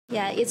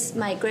Yeah, it's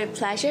my great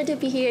pleasure to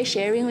be here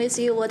sharing with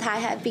you what I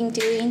have been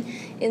doing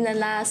in the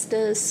last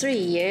 3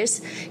 years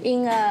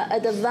in an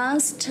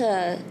advanced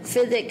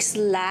physics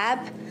lab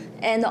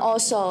and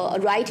also a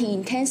writing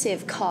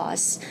intensive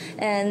course.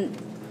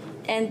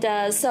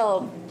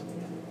 So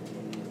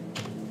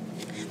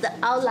the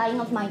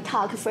outline of my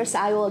talk, first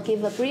I will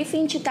give a brief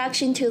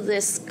introduction to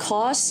this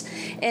course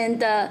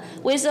and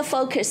with a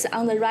focus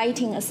on the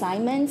writing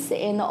assignments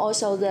and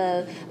also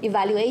the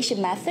evaluation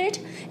method.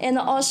 And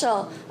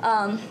also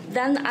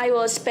then I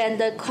will spend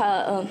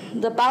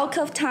the bulk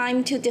of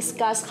time to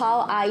discuss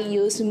how I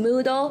use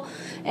Moodle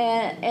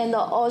and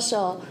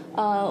also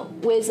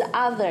with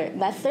other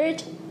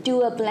method,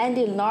 do a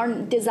blended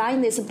learn,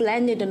 design this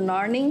blended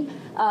learning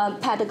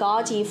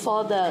pedagogy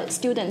for the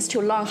students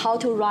to learn how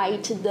to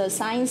write the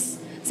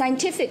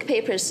scientific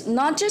papers,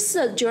 not just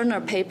the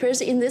journal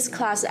papers. In this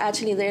class,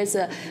 actually, there's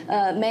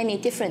many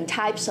different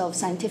types of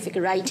scientific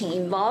writing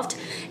involved.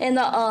 And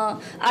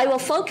I will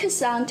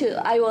focus on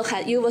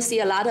you will see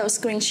a lot of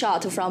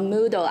screenshots from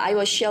Moodle. I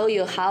will show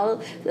you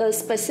how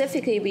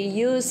specifically we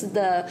use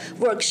the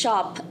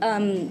workshop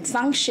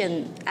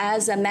function,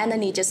 as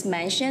Melanie just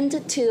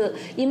mentioned, to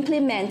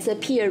implement the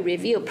peer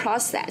review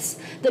process.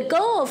 The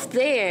goal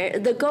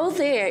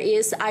there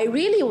is I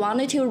really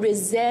wanted to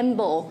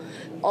resemble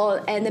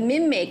and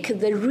mimic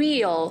the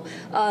real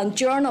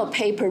journal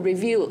paper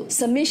review,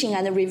 submission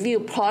and review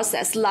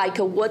process, like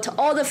what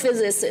all the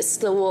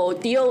physicists will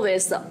deal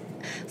with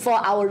for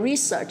our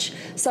research.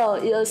 So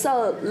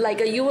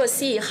like you will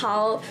see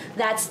how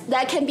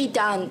that can be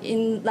done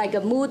in like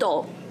a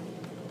Moodle.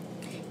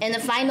 And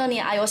finally,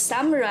 I will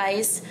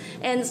summarize.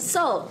 And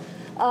so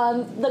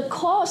the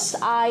course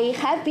I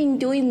have been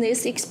doing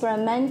this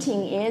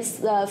experimenting is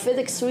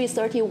Physics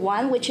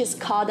 331, which is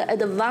called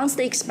Advanced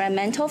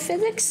Experimental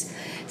Physics.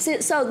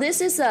 So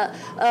this is the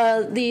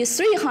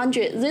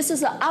 300. This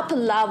is an upper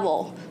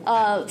level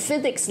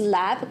physics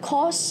lab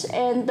course,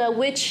 and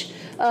which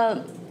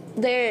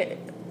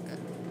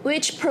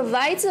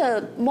provides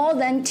more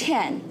than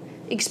 10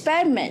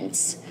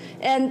 experiments.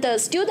 And the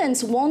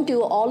students won't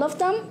do all of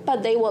them,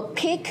 but they will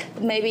pick,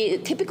 maybe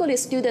typically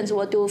students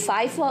will do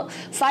five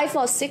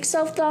or six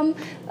of them.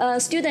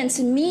 Students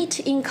meet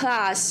in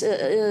class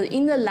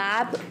in the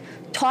lab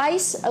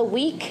twice a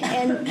week,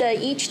 and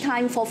each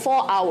time for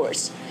 4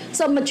 hours.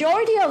 So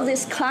majority of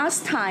this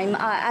class time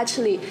are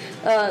actually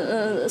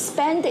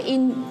spent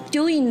in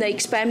doing the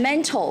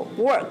experimental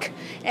work.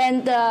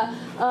 And I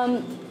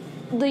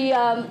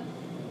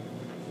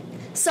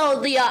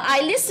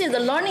listed the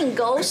learning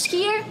goals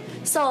here.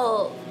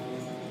 So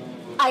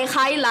I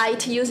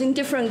highlight using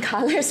different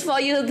colors for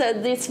you that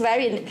it's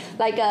very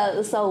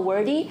so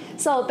wordy.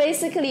 So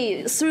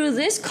basically, through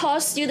this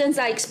course, students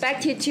are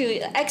expected to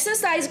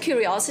exercise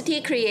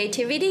curiosity,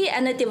 creativity,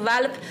 and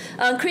develop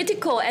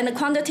critical and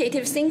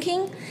quantitative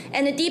thinking,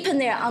 and deepen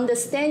their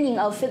understanding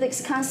of physics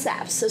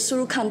concepts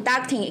through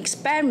conducting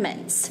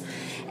experiments.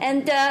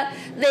 And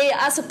they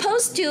are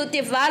supposed to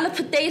develop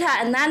data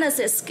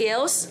analysis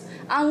skills,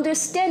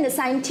 understand the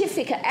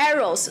scientific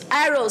errors.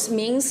 Errors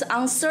means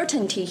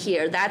uncertainty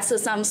here. That's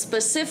some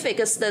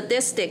specific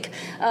statistic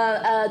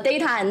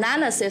data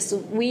analysis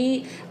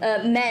we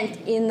meant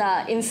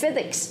in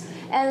physics.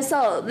 And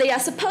so they are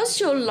supposed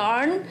to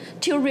learn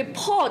to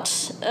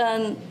report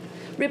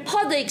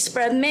the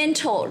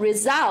experimental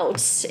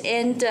results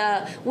and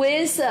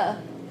with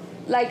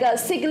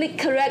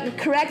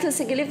correct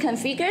significant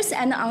figures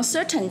and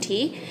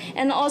uncertainty,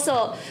 and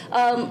also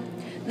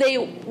we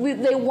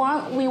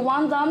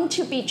want them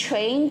to be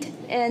trained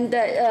and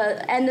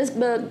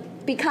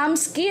become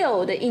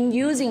skilled in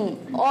using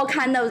all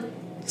kind of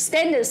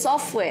standard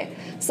software,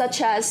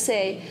 such as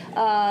say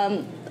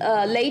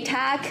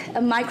LaTeX,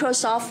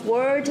 Microsoft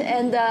Word,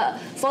 and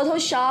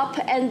Photoshop,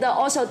 and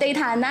also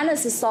data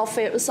analysis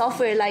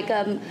software like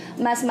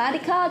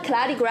Mathematica,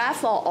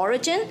 Calligraph, or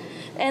Origin.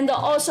 And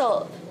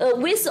also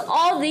with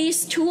all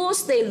these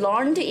tools they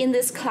learned in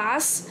this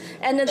class,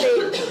 and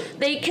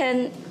they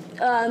can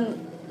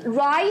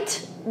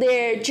write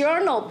their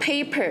journal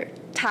paper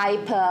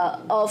type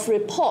of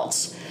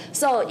reports.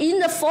 So in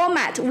the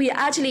format, we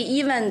actually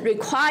even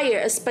require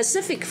a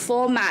specific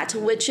format,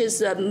 which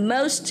is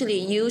mostly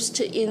used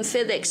in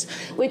physics,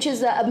 which is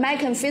the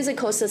American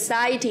Physical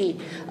Society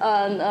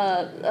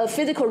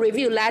physical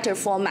review letter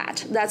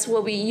format. That's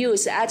what we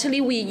use. Actually,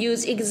 we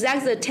use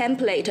exactly the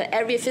template.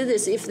 Every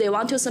physicist, if they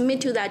want to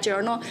submit to that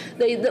journal,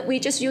 we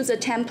just use a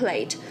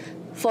template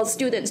for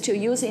students to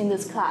use in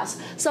this class.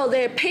 So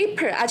their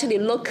paper actually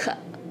look,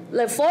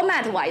 the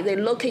format-wise, they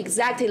look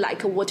exactly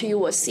like what you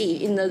will see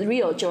in the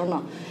real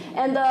journal.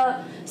 And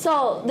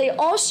so they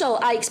also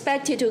are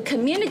expected to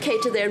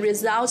communicate their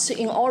results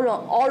in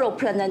oral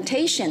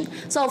presentation.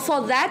 So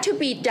for that to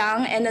be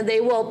done, and they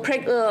will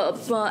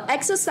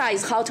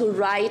exercise how to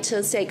write,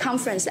 say,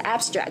 conference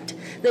abstract.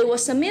 They will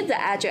submit the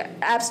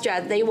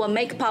abstract, they will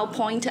make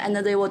PowerPoint, and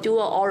they will do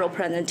an oral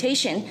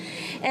presentation.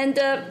 And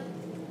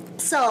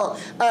so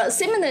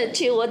similar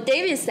to what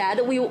David said,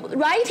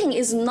 writing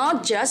is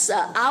not just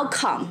an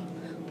outcome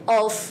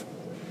of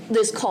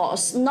this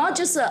course, not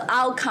just the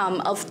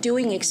outcome of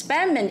doing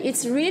experiment.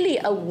 It's really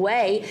a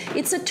way,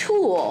 it's a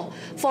tool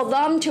for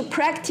them to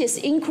practice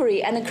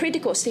inquiry and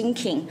critical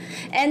thinking.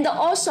 And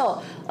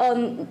also,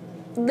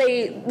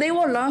 they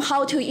will learn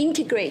how to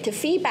integrate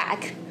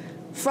feedback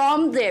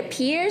from their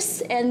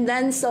peers and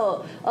then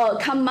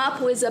come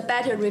up with a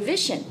better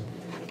revision.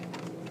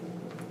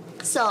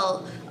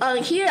 So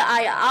here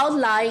I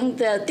outline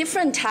the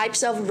different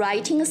types of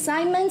writing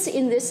assignments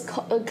in this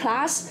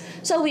class.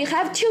 So we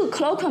have 2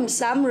 colloquium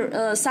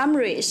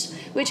summaries,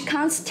 which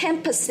counts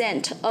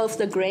 10% of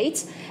the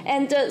grades.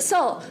 And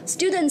so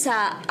students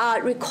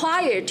are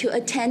required to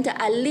attend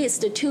at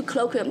least 2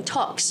 colloquium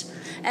talks.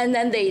 And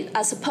then they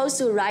are supposed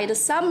to write a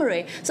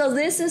summary. So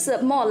this is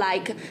more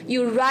like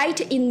you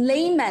write in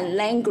layman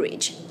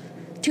language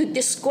to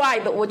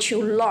describe what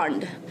you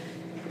learned.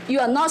 You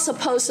are not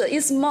supposed to,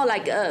 it's more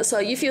like, so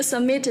if you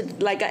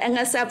submitted like an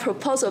NSF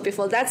proposal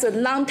before, that's a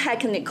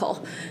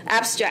non-technical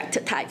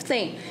abstract type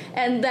thing.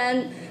 And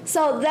then,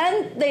 so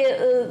then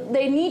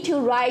they need to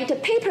write a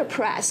paper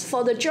press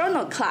for the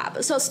journal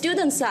club. So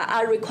students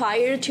are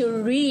required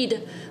to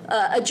read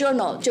a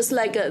journal, just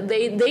like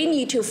they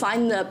need to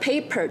find the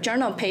paper,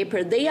 journal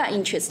paper they are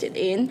interested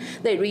in.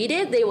 They read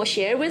it, they will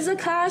share with the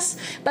class.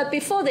 But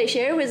before they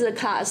share with the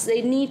class,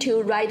 they need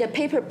to write a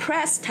paper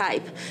press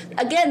type.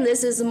 Again,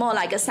 this is more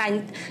like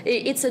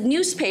it's a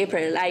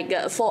newspaper,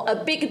 like for a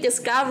big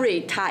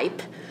discovery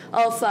type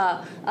of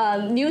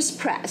news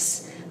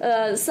press.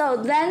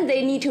 So then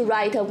they need to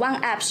write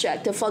one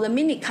abstract for the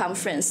mini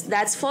conference.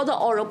 That's for the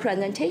oral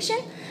presentation.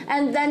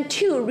 And then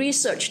 2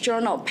 research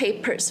journal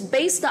papers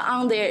based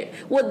on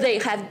what they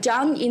have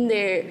done in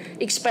their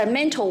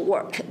experimental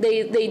work.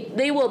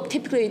 They will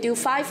typically do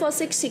 5 or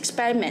 6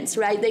 experiments,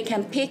 right? They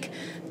can pick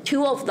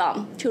 2 of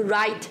them to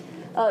write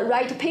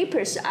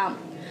papers on.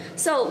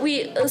 So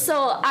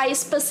I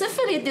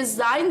specifically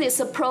designed this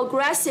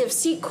progressive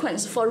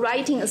sequence for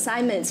writing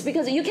assignments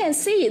because you can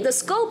see the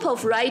scope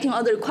of writing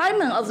or the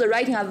requirement of the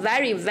writing are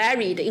very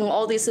varied in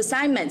all these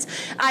assignments.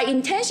 I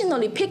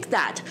intentionally picked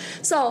that.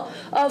 So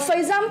for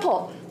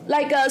example,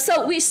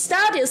 so we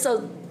started,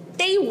 so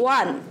day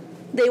 1,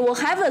 they will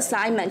have an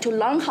assignment to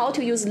learn how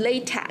to use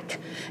LaTeX.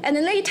 And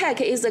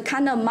LaTeX is a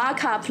kind of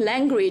markup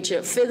language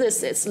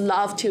physicists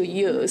love to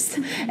use.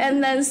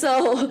 And then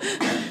so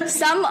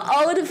some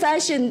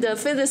old-fashioned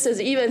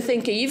physicists even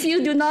think if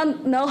you do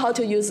not know how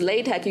to use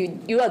LaTeX,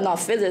 you are not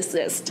a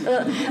physicist.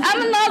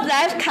 I'm not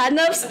that kind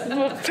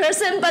of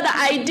person, but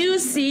I do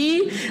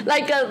see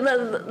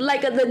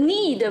the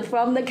need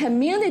from the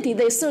community.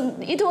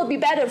 It will be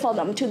better for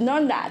them to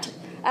learn that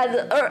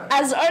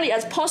as early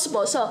as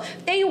possible. So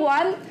day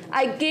 1,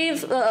 I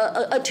gave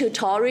a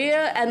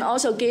tutorial and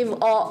also gave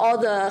all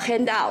the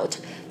handout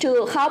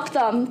to help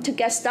them to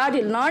get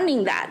started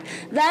learning that.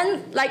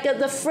 Then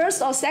the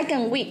first or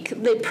second week,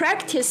 they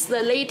practice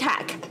the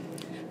LaTeX.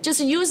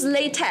 Just use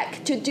LaTeX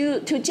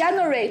to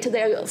generate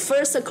their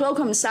first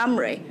colloquium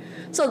summary.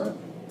 So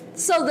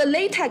the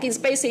LaTeX is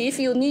basically if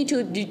you need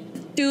to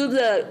do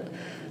the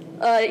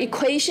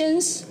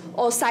equations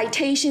or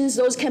citations,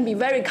 those can be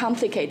very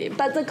complicated.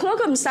 But the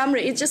colloquium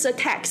summary is just a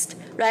text,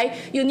 right?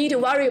 You need to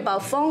worry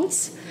about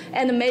fonts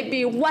and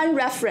maybe 1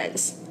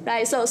 reference,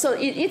 right? So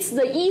it's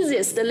the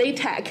easiest, the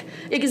LaTeX.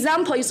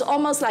 Example is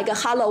almost like a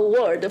hello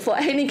world for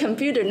any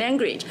computer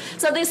language.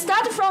 So they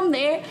start from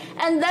there,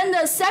 and then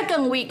the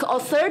second week or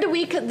third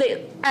week, at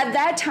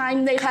that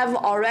time, they have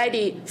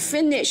already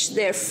finished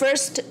their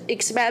first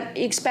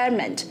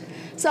experiment.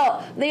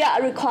 So they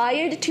are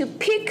required to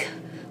pick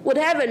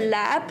whatever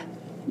lab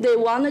they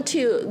wanted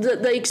to,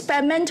 the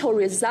experimental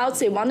results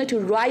they wanted to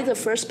write the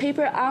first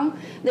paper on.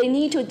 They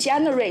need to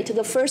generate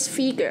the first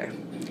figure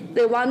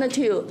they wanted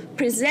to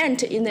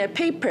present in their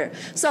paper.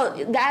 So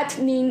that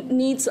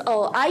needs,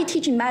 I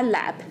teach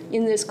MATLAB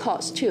in this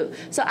course too.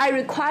 So I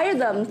require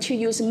them to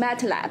use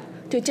MATLAB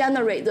to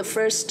generate the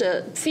first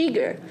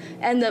figure,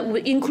 and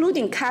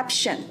including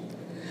caption.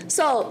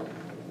 So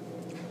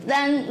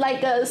then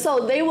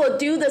so they will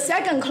do the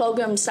second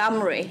colloquium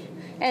summary,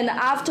 and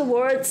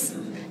afterwards,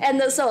 and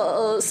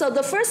so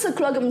the first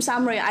colloquium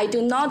summary, I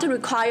do not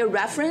require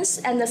reference,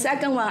 and the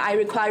second one, I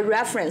require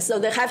reference. So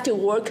they have to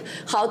work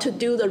how to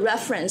do the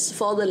reference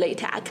for the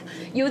LaTeX,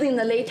 using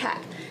the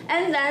LaTeX.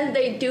 And then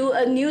they do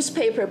a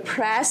newspaper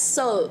press.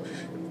 So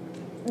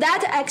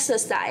that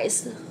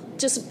exercise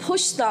just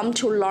push them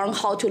to learn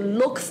how to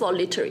look for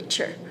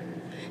literature,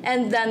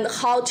 and then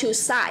how to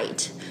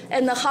cite,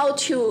 and how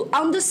to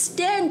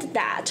understand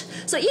that.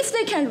 So if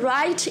they can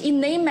write in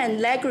layman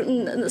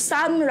language,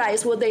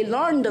 summarize what they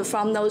learned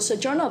from those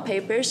journal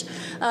papers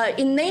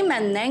in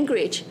layman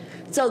language,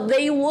 so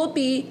they will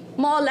be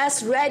more or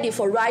less ready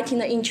for writing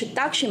the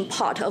introduction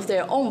part of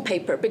their own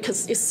paper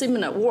because it's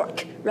similar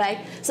work, right?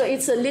 So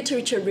it's a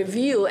literature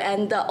review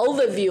and the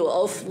overview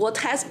of what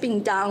has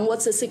been done,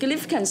 what's the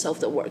significance of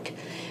the work.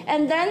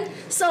 And then,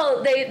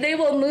 so they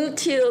will move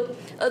to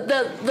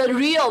the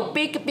real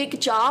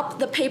big job,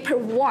 the paper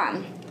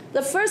 1.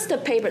 the first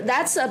paper,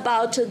 that's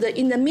about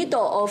in the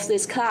middle of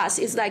this class,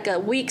 is like a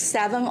week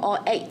 7 or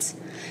 8.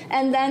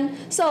 And then,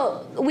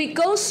 so we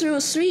go through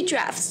 3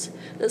 drafts.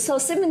 So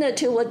similar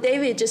to what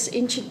David just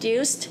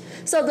introduced.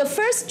 So the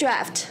first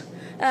draft,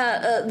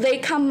 they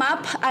come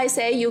up, I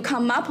say you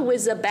come up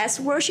with the best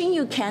version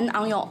you can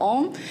on your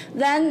own.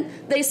 Then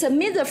they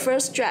submit the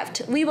first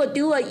draft. We will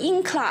do an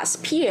in-class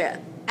peer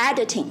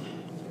editing.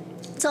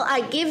 So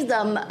I give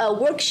them a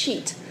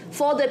worksheet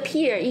for the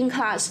peer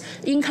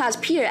in-class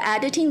peer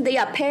editing. They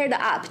are paired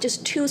up,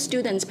 just 2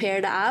 students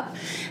paired up.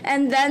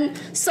 And then,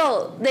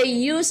 so they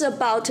use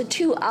about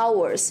 2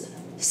 hours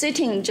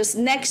sitting just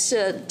next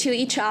to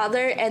each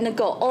other and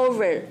go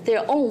over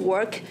their own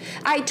work.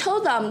 I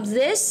told them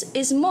this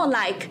is more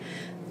like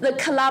the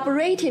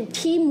collaborative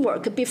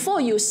teamwork before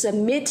you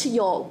submit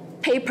your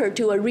paper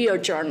to a real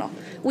journal.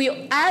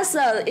 We, as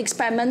an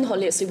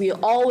experimentalist, we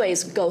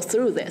always go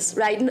through this,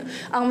 right?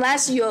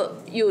 Unless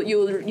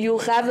you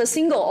have a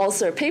single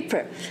author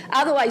paper.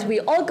 Otherwise, we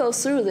all go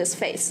through this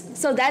phase.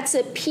 So that's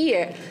a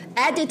peer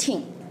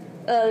editing.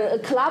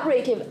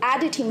 Collaborative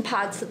editing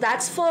part,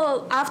 that's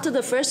for after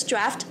the first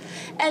draft.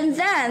 And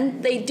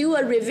then they do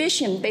a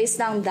revision based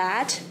on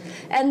that.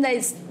 And they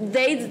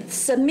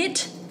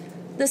submit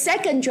the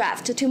second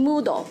draft to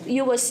Moodle.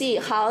 You will see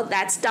how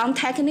that's done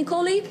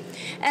technically.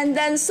 And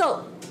then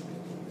so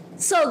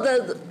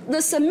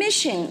the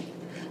submission,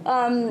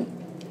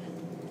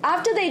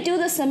 after they do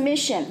the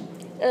submission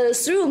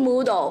through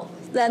Moodle,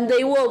 then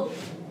they will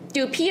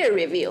do peer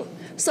review.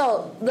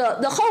 So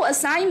the whole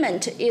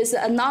assignment is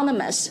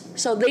anonymous,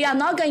 so they are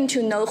not going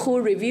to know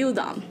who reviewed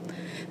them.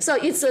 So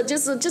it's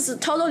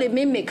just totally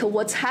mimic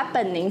what's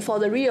happening for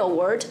the real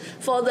world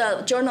for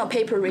the journal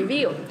paper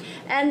review.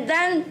 And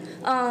then,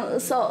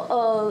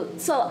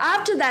 so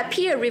after that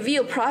peer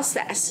review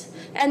process,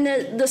 and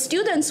the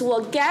students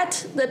will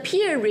get the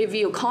peer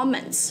review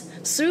comments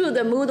through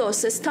the Moodle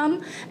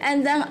system,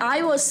 and then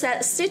I will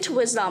sit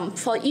with them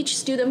for each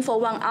student for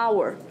 1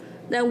 hour.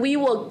 Then we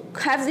will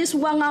have this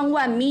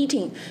one-on-one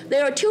meeting.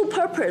 There are 2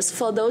 purposes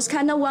for those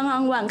kind of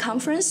one-on-one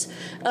conference.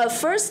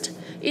 First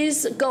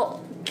is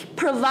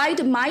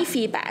provide my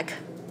feedback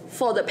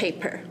for the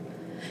paper.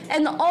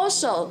 And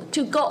also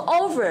to go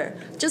over,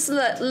 just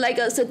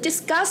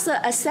discuss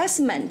the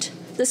assessment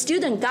the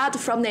student got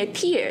from their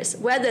peers,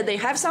 whether they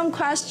have some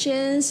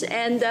questions,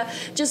 and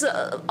just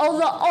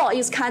overall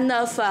is kind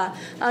of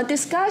a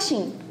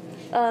discussion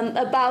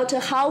about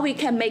how we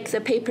can make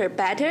the paper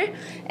better.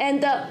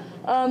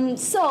 And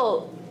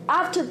so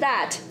after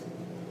that,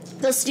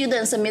 the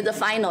students submit the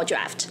final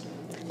draft.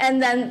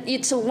 And then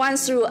it went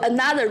through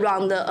another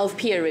round of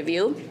peer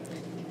review.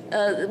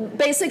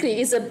 Basically,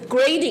 it's a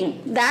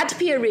grading. That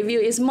peer review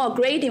is more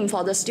grading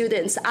for the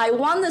students. I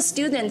want the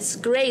students'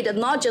 grade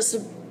not just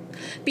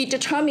be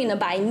determined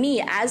by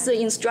me as the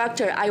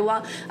instructor.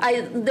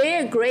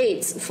 Their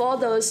grades for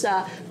those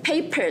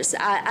papers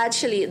are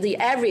actually the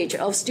average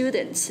of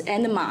students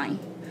and mine.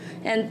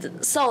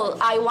 And so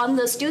I want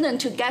the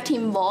student to get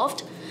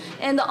involved.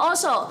 And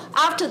also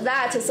after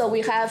that, so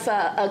we have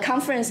a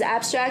conference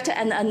abstract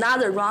and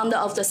another round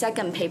of the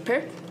second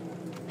paper.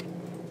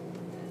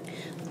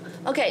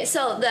 Okay,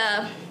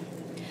 I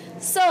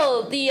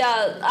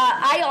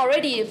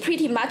already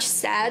pretty much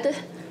said.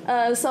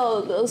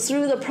 So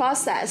through the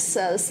process,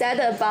 said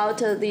about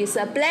this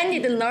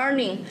blended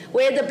learning,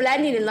 where the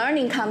blended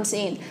learning comes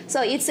in.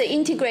 So it's an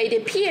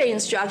integrated peer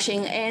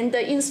instruction and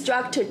the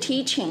instructor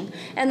teaching.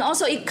 And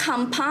also it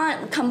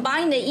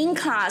combine the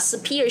in-class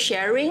peer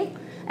sharing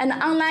and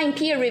online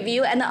peer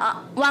review and a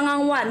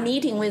one-on-one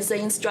meeting with the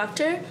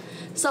instructor.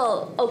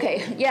 So,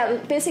 okay, yeah,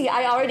 basically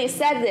I already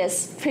said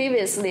this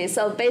previously.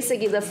 So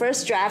basically the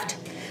first draft,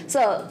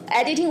 so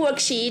editing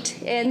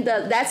worksheet, and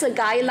that's a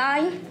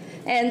guideline.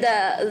 And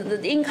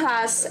the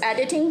in-class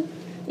editing,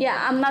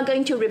 yeah, I'm not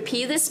going to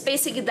repeat this.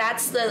 Basically,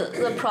 that's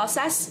the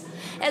process.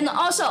 And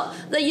also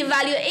the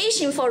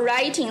evaluation for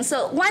writing.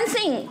 So one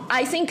thing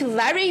I think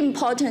very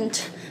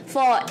important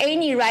for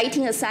any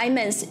writing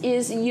assignments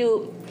is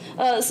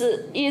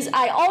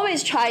I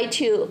always try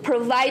to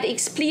provide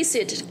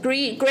explicit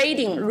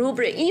grading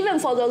rubric, even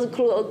for those,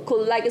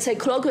 like I say,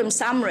 colloquium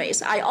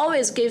summaries. I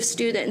always give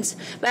students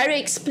very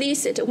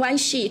explicit one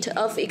sheet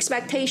of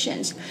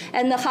expectations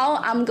and how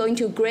I'm going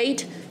to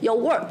grade your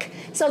work,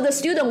 so the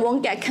student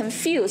won't get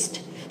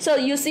confused. So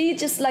you see,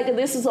 just like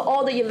this is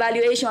all the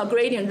evaluation or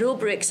grading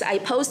rubrics I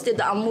posted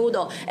on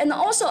Moodle. And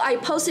also I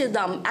posted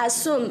them as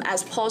soon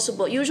as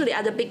possible, usually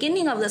at the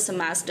beginning of the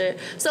semester,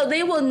 so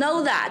they will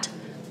know that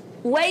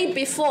way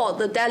before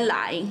the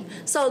deadline.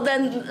 So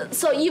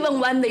even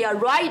when they are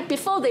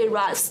before they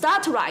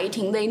start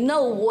writing, they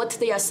know what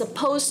they are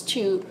supposed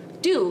to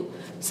do.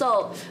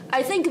 So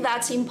I think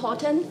that's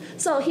important.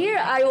 So here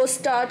I will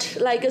start,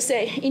 like I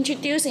say,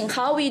 introducing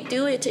how we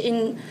do it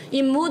in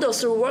Moodle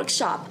through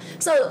workshop.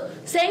 So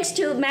thanks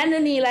to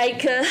many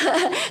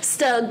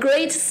the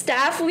great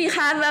staff we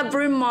have at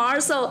Bryn Mawr.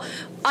 So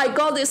I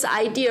got this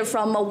idea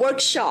from a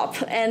workshop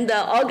and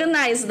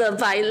organized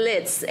by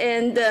lists,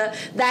 and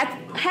that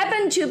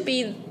happened to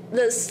be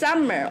the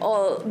summer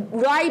or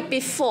right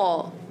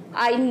before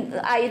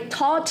I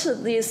taught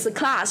this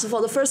class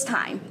for the first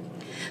time.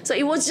 So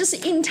it was just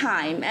in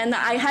time, and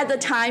I had the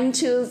time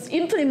to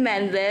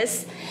implement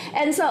this.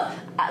 And so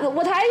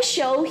what I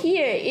show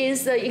here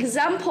is the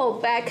example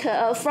back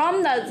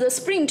from the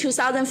spring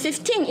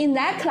 2015. In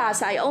that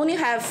class, I only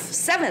have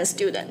 7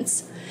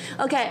 students.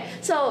 Okay,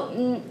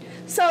 so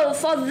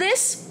for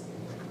this,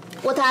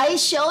 what I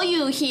show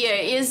you here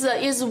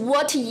is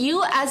what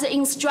you as an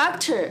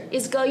instructor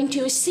is going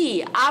to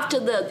see after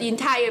the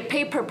entire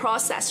paper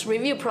process,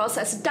 review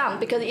process done,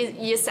 because it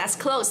is as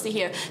closed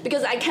here.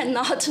 Because I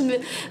cannot,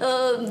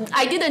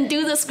 I didn't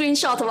do the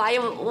screenshot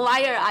while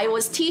I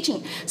was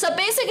teaching. So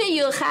basically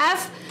you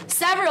have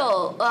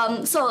several,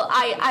 so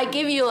I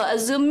give you a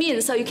zoom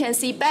in so you can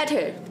see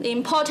better the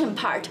important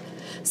part.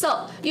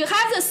 So you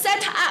have the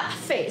setup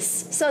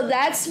phase. So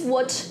that's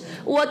what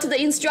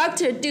the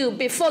instructor do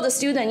before the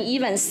student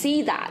even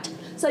see that.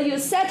 So you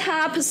set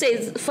up,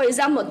 say, for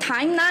example,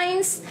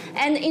 timelines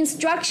and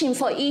instruction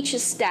for each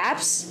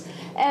steps.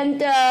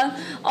 And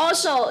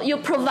also you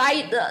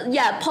provide,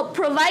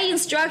 provide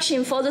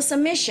instruction for the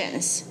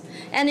submissions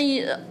and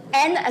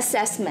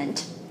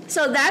assessment.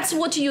 So that's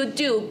what you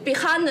do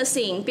behind the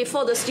scene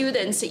before the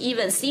students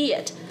even see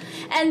it.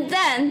 And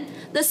then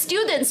the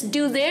students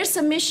do their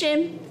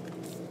submission.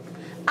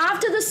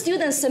 After the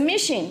student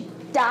submission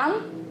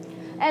done,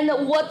 and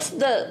what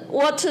the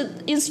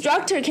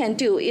instructor can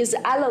do is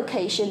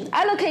allocation.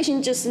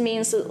 Allocation just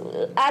means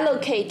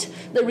allocate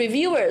the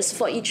reviewers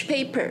for each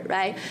paper,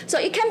 right? So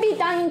it can be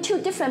done in 2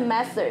 different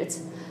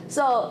methods.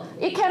 So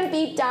it can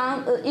be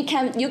done.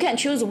 You can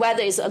choose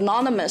whether it's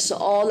anonymous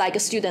or like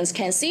students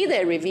can see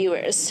their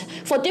reviewers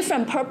for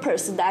different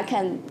purposes that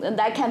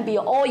can be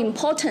all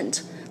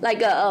important,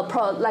 like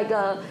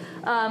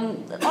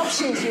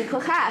options you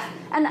could have.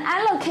 And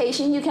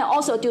allocation, you can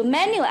also do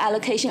manual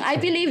allocation. I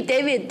believe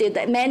David did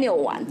the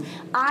manual one.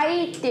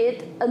 I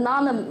did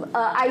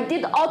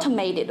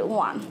automated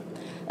one.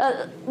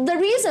 The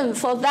reason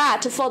for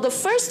that, for the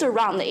first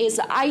round, is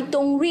I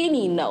don't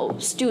really know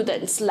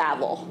students'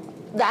 level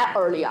that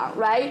early on,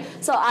 right?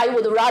 So I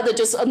would rather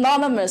just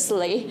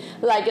anonymously,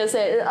 like I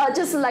said,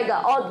 just like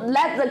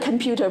let the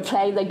computer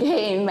play the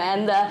game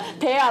and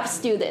pair up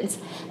students.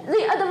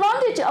 The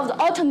advantage of the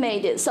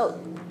automated, so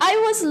I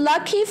was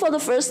lucky for the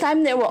first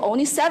time there were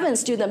only 7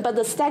 students, but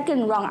the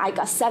second round I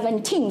got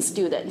 17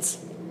 students.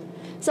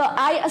 So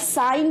I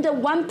assigned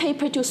 1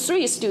 paper to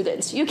 3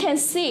 students. You can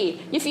see,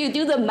 if you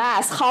do the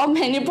math, how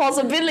many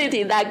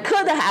possibilities that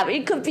could have.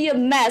 It could be a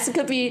mess. It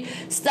could be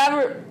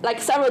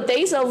several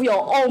days of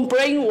your own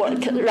brain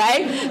work,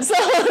 right? So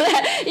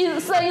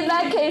in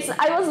that case,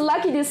 I was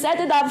lucky to set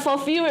it up for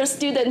fewer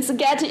students,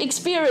 get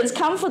experience,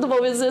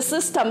 comfortable with the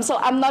system. So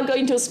I'm not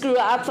going to screw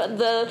up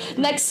the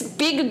next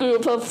big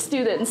group of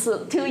students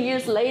 2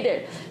 years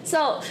later.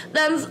 So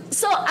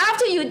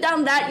after you've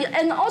done that,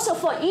 and also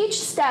for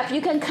each step, you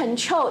can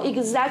control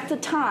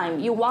exact time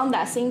you want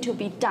that thing to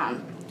be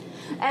done.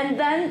 And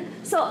then,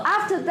 so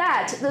after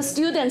that, the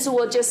students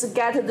will just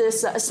get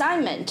this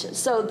assignment.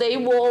 So they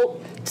will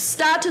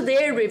start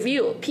their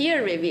review,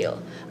 peer review.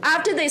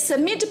 After they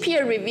submit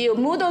peer review,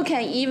 Moodle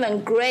can even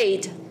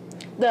grade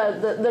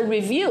the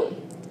review,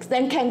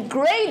 then can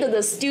grade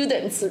the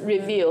students'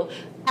 review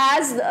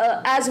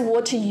as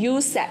what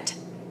you set.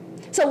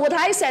 So what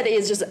I said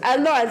is just as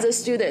long as the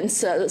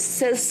students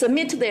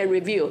submit their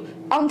review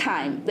on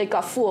time, they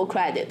got full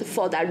credit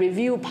for that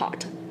review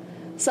part.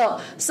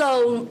 So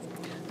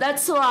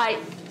that's why,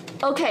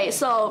 okay,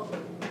 so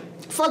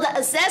for the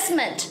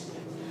assessment,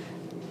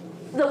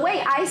 the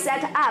way I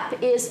set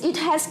up is it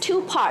has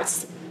 2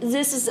 parts.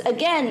 This is,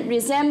 again,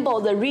 resemble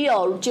the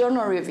real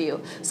journal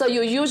review. So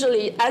you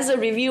usually, as a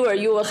reviewer,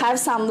 you will have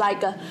some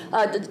like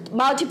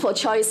multiple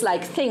choice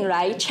like thing,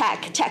 right?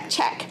 Check, check,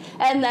 check.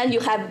 And then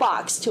you have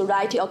box to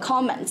write your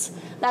comments.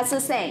 That's the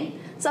same.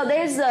 So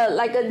there's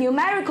like a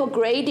numerical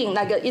grading,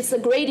 it's a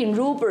grading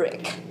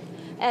rubric.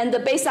 And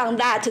based on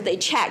that, they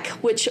check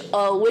which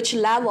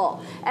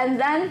level. And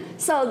then,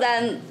 so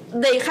then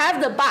they have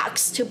the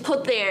box to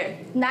put their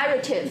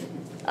narrative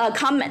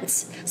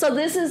comments. So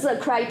this is a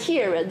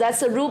criteria.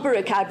 That's a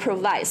rubric I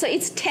provide. So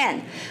it's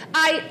 10.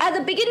 At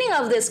the beginning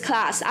of this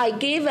class, I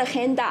gave a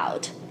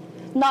handout.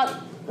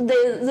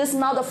 This is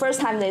not the first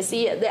time they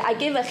see it. I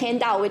gave a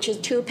handout which is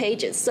 2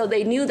 pages. So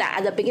they knew that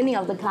at the beginning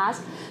of the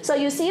class. So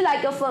you see,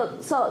 like,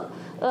 the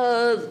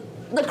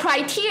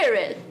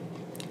criteria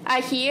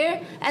are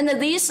here,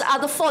 and these are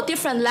the 4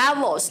 different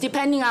levels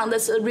depending on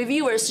the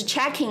reviewers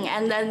checking,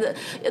 and then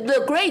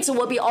the grades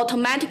will be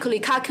automatically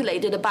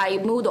calculated by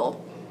Moodle.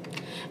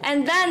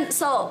 And then,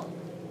 so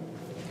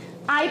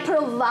I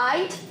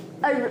provide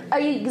an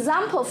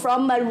example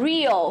from a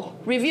real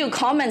review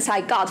comments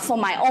I got for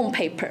my own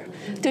paper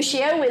to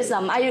share with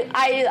them.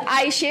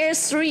 I share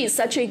 3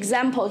 such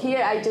examples.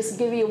 Here I just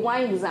give you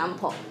 1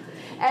 example.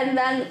 And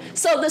then,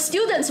 so the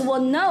students will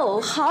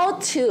know how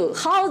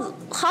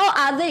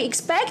are they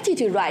expected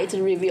to write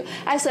a review.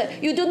 I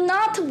said, you do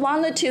not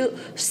want to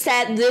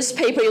say this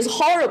paper is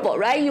horrible,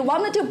 right? You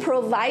wanted to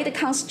provide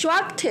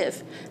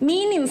constructive,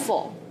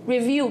 meaningful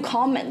review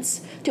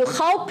comments to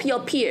help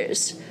your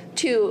peers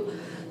to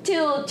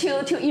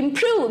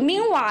improve.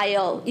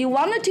 Meanwhile, you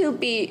wanted to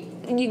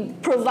you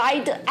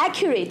provide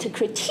accurate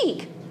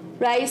critique,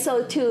 right?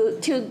 So to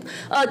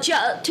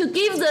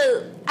give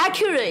the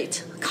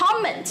accurate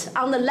comment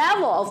on the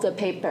level of the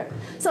paper.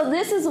 So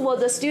this is what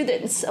the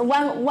students,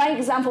 one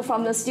example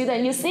from the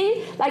student, you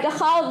see like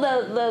how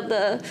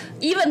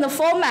even the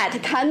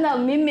format kind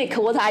of mimic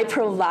what I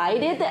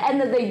provided,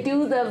 and they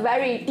do the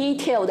very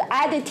detailed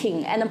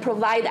editing and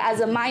provide as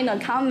a minor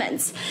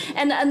comments.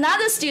 And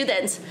another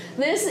student,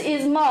 this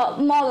is more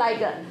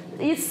like,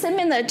 it's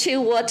similar to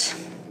what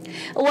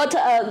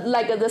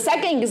like the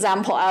second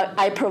example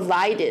I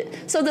provided.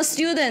 So the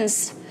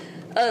students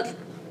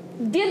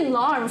did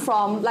learn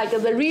from like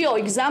the real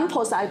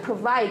examples I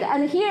provide.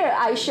 And here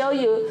I show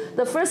you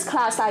the first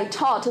class I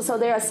taught. So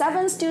there are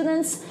 7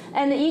 students,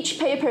 and each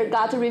paper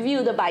got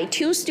reviewed by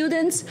 2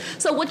 students.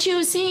 So what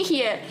you see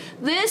here,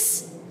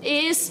 this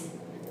is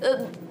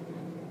the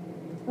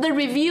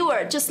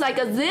reviewer, just like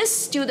this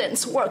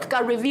student's work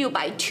got reviewed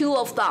by 2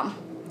 of them,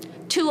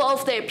 2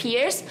 of their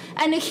peers.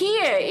 And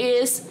here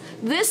is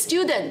this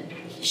student,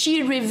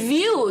 she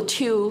reviewed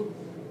 2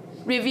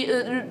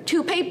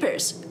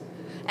 papers.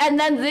 And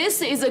then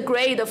this is a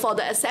grade for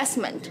the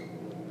assessment.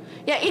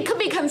 Yeah, it could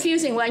be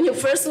confusing when you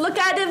first look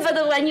at it, but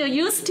when you're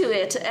used to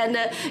it, and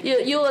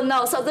you will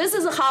know. So this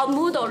is how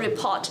Moodle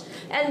report.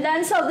 And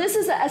then, so this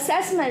is the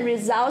assessment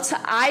results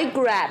I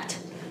grabbed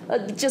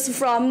just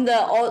from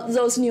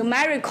those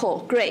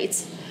numerical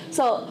grades.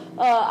 So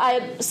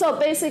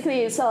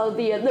basically,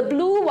 the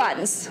blue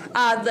ones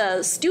are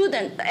the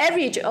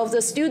average of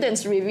the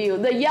students' review.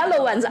 The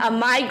yellow ones are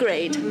my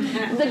grade,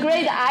 the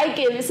grade I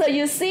give. So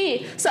you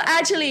see, so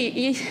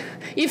actually,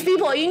 if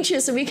people are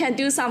interested, we can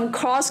do some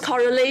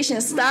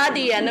cross-correlation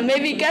study and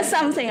maybe get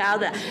something out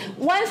of that.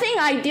 One thing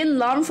I did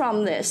learn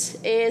from this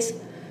is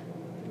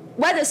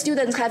whether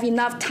students have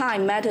enough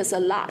time matters a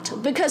lot.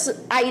 Because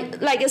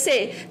like I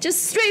say,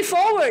 just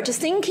straightforward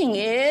thinking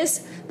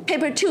is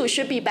paper 2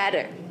 should be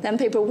better than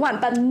paper 1,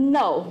 but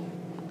no.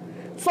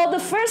 For the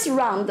first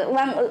round,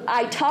 when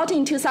I taught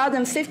in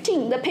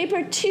 2015, the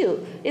paper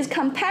 2 is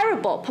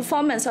comparable.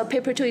 Performance of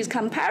paper 2 is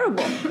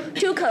comparable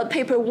to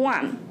paper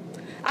 1.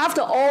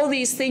 After all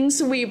these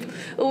things we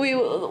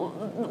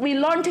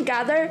learned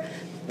together,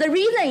 the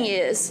reason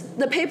is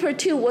the paper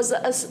 2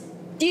 was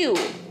due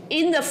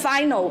in the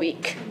final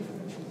week.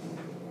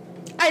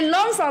 I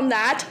learned from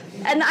that,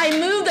 and I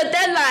moved the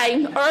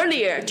deadline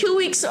earlier, 2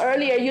 weeks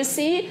earlier. You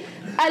see,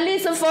 at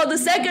least for the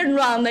second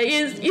round,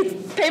 it's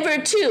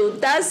paper 2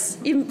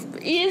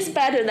 is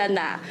better than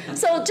that.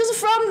 So just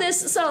from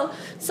this, so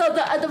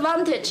the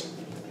advantage.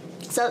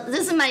 So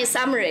this is my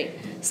summary.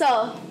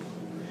 So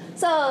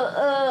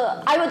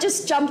I will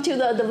just jump to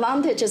the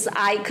advantages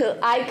I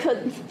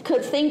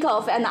could think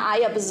of and I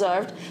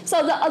observed.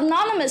 So the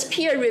anonymous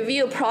peer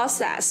review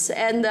process,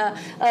 and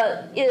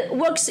it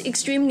works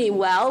extremely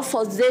well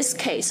for this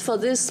case, for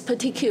this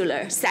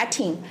particular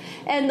setting.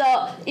 And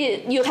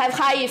you have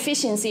high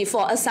efficiency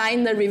for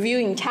assigning the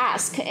reviewing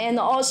task, and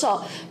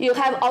also you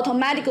have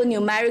automatic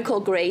numerical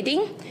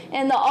grading,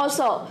 and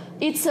also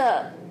it's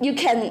you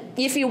can,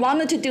 if you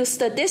wanted to do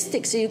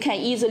statistics, you can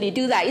easily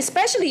do that,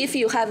 especially if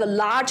you have a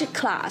large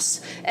class,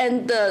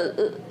 and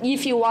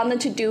if you wanted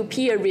to do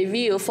peer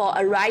review for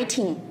a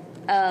writing,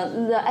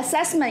 the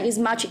assessment is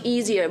much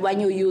easier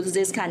when you use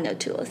this kind of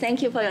tool.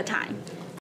 Thank you for your time.